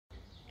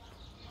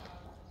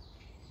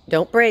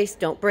Don't brace,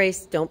 don't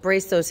brace, don't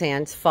brace those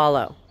hands.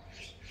 Follow.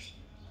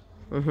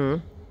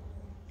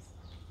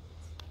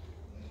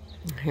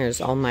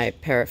 Here's all my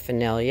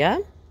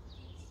paraphernalia.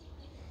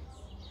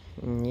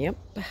 Yep.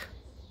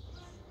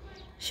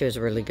 She was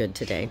really good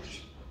today.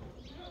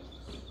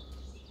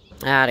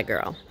 Atta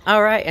girl.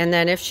 All right, and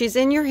then if she's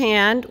in your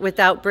hand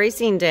without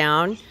bracing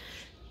down,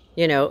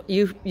 you know,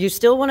 you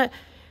still want to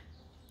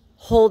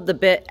hold the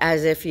bit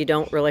as if you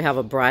don't really have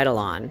a bridle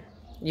on.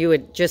 You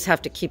would just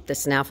have to keep the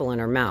snaffle in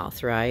her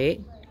mouth,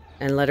 right?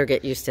 And let her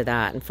get used to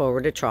that. And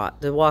forward to trot.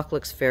 The walk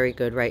looks very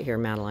good right here,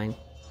 Madeline.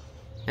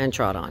 And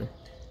trot on.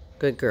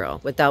 Good girl.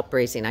 Without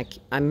bracing.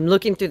 I'm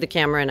looking through the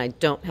camera and I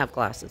don't have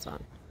glasses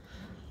on.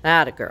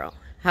 Atta girl.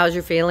 How's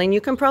your feeling?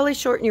 You can probably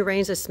shorten your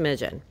reins a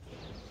smidgen.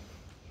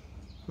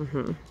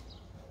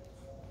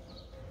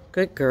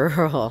 Good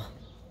girl.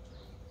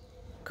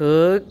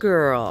 Good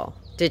girl.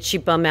 Did she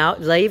bum out?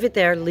 Leave it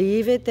there.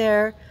 Leave it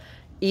there.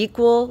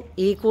 Equal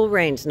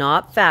reins.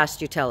 Not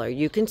fast, you tell her.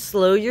 You can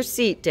slow your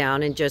seat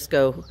down and just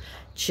go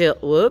chill.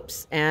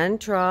 Whoops.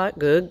 And trot.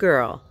 Good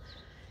girl.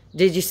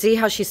 Did you see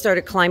how she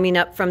started climbing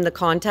up from the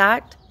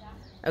contact?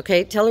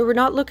 Okay, tell her we're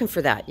not looking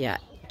for that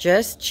yet.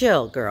 Just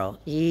chill, girl.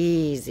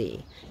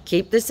 Easy.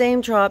 Keep the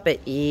same trot, but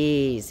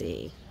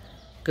easy.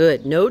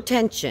 Good. No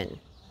tension.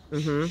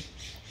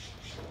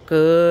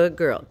 Good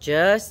girl.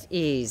 Just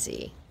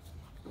easy.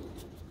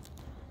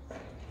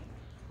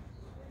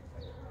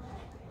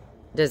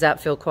 Does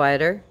that feel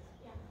quieter?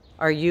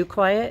 Are you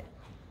quiet?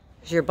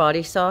 Is your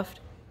body soft?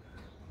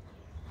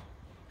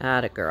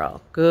 Atta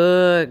girl.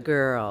 Good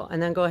girl.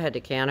 And then go ahead to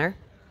canter.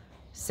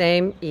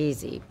 Same,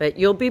 easy. But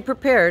you'll be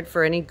prepared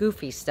for any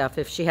goofy stuff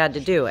if she had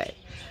to do it.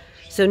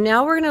 So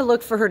now we're going to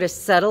look for her to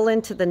settle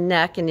into the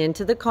neck and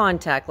into the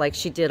contact like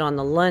she did on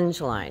the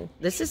lunge line.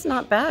 This is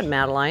not bad,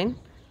 Madeline.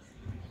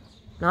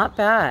 Not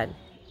bad.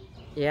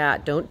 Yeah,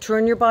 don't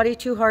turn your body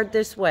too hard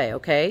this way,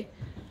 okay?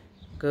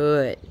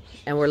 Good.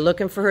 And we're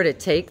looking for her to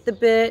take the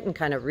bit and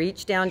kind of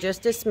reach down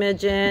just a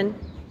smidgen.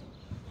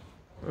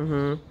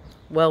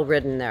 Well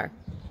ridden there.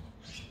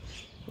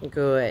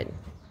 Good.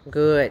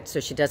 Good. So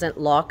she doesn't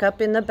lock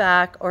up in the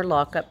back or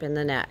lock up in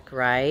the neck,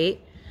 right?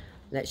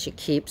 That she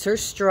keeps her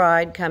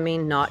stride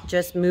coming, not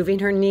just moving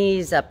her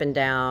knees up and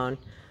down.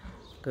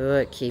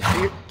 Good. Keep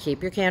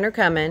your canter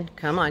coming.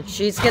 Come on.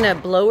 She's going to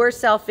blow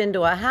herself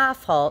into a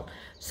half halt,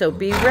 so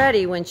be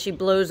ready when she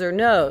blows her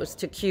nose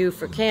to cue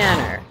for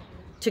canter.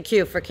 To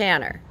cue for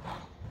canter.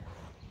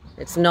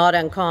 It's not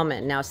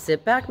uncommon. Now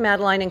sit back,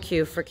 Madeline, and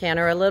cue for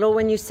canter a little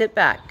when you sit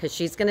back, because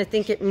she's going to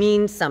think it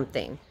means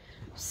something.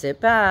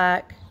 Sit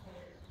back.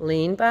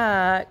 Lean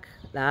back.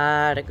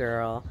 Atta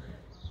girl.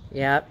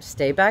 Yep.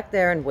 Stay back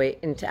there and wait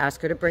and to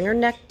ask her to bring her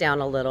neck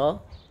down a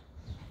little.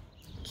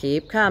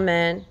 Keep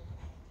coming.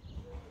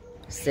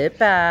 Sit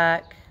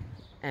back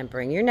and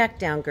bring your neck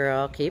down,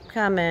 girl. Keep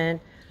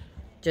coming.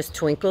 Just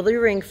twinkle the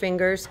ring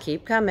fingers.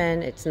 Keep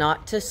coming. It's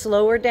not to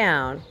slow her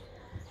down.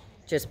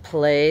 Just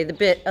play the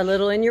bit a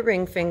little in your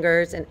ring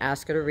fingers and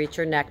ask her to reach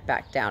her neck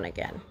back down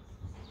again.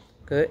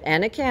 Good.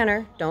 And a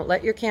canter. Don't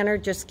let your canter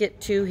just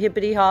get too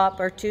hippity hop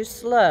or too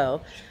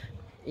slow.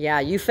 Yeah,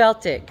 you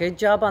felt it. Good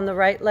job on the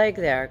right leg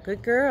there.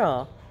 Good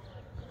girl.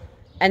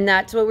 And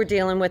that's what we're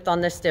dealing with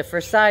on the stiffer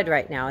side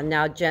right now. And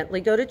now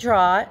gently go to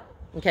trot.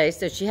 Okay,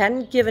 so she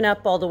hadn't given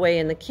up all the way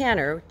in the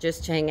canter.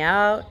 Just hang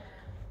out.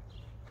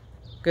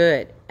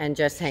 Good. And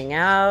just hang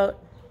out.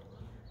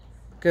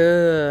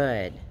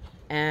 Good.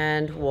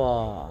 And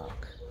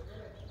walk.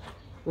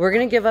 We're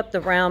going to give up the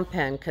round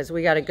pen because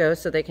we got to go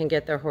so they can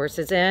get their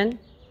horses in.